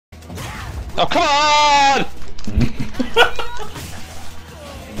Oh, come on!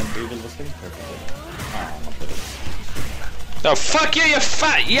 And then Weevil was hitting perfectly. Oh, not good. Oh, fuck you, you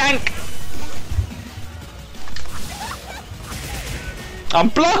fat yank! I'm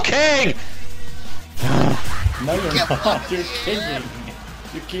blocking! No, you're not. You're kicking.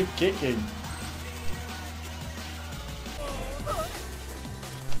 You keep kicking.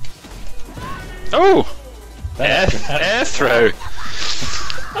 Oh! That's Air throw!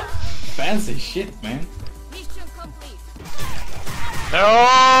 fancy shit, man.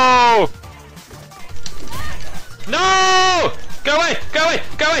 No! No! Go away! Go away!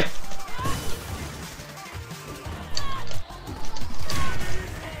 Go away!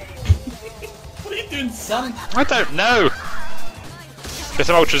 What are you doing, son? I don't know. Get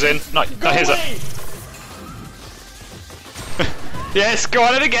some ultras in. Not here's a. Yes, go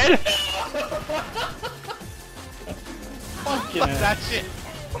on it again. Fuck Fuck that shit.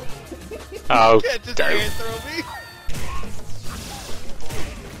 Oh, You can't just air throw me.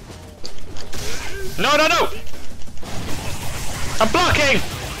 no, no, no! I'm blocking.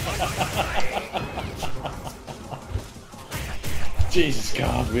 Jesus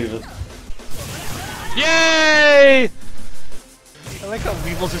God, Weevil. Yay! I like how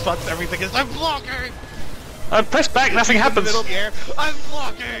Weevil's response to everything is, I'm blocking! I press back, nothing In the happens. middle of the air, I'm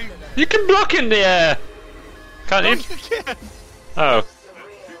blocking! You can block in the air. Can't No, you? you can't! Oh.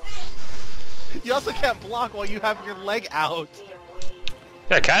 You also can't block while you have your leg out.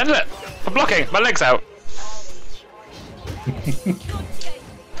 Yeah, I can, look. I'm blocking. My leg's out.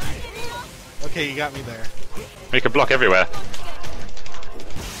 Okay, you got me there. We can block everywhere.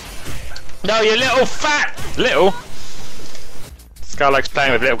 No, you little fat! Little? Scar likes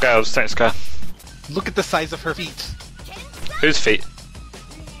playing with little girls, don't you, Scar? Look at the size of her feet. Whose feet?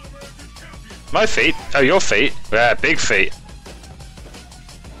 My feet? Oh, your feet? Yeah, big feet.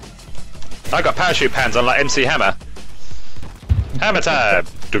 I got parachute pants on like MC Hammer. Hammer time!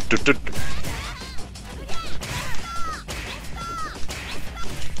 Do, do, do.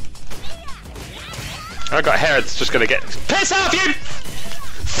 I got hair that's just gonna get piss off you!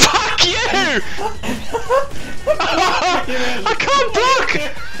 Fuck you! I can't block!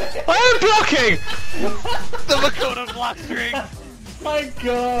 I am blocking! The Lakota block string! My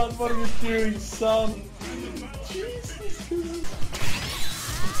God, what are you doing, son? Jesus Christ.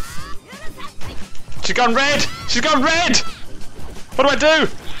 She's gone red! She's gone red! What do I do?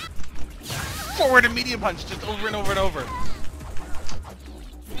 Forward and medium punch, just over and over and over.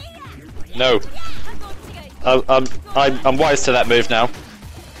 No. I'm wise to that move now.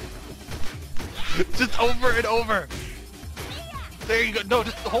 Just over and over. There you go. No,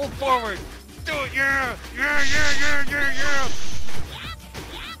 just hold forward. Do it, yeah! Yeah, yeah, yeah, yeah, yeah!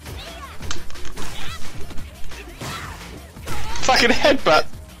 Fucking headbutt!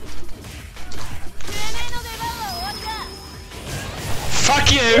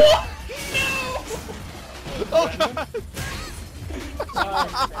 Fuck you! Oh god!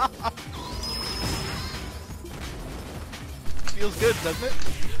 Feels good, doesn't it?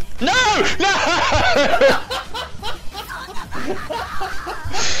 No! No!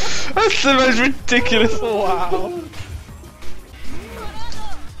 That's the most ridiculous. Wow.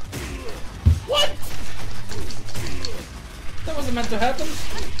 What? That wasn't meant to happen.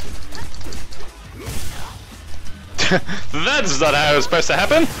 That's not how it was supposed to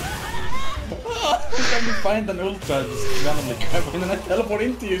happen. Every time you find an ultra, just randomly grab it and then I teleport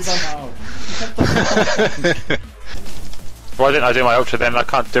into you somehow. Why didn't I do my ultra then? I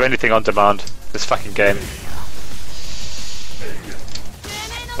can't do anything on demand. This fucking game.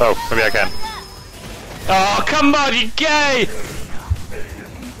 Oh, maybe I can. Oh, come on, you gay!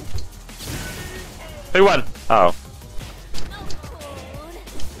 Who won? Oh.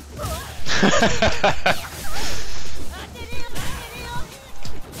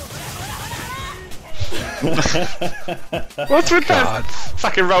 What's with that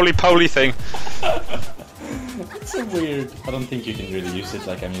fucking roly-poly thing? It's so weird. I don't think you can really use it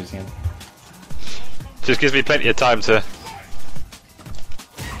like I'm using it. Just gives me plenty of time to...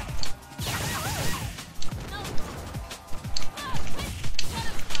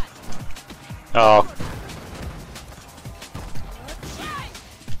 Oh.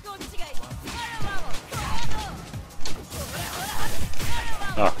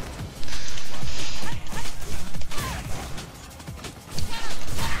 Oh.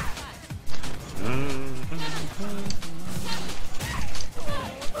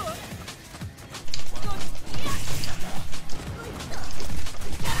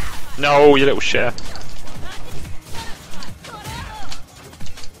 No, you little shit.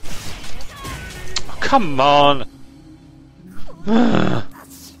 Oh, come on.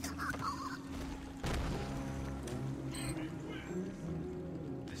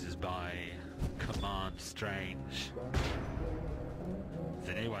 sounds strange. It's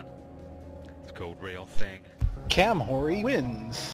a new one. It's called Real Thing. Cam Hori wins.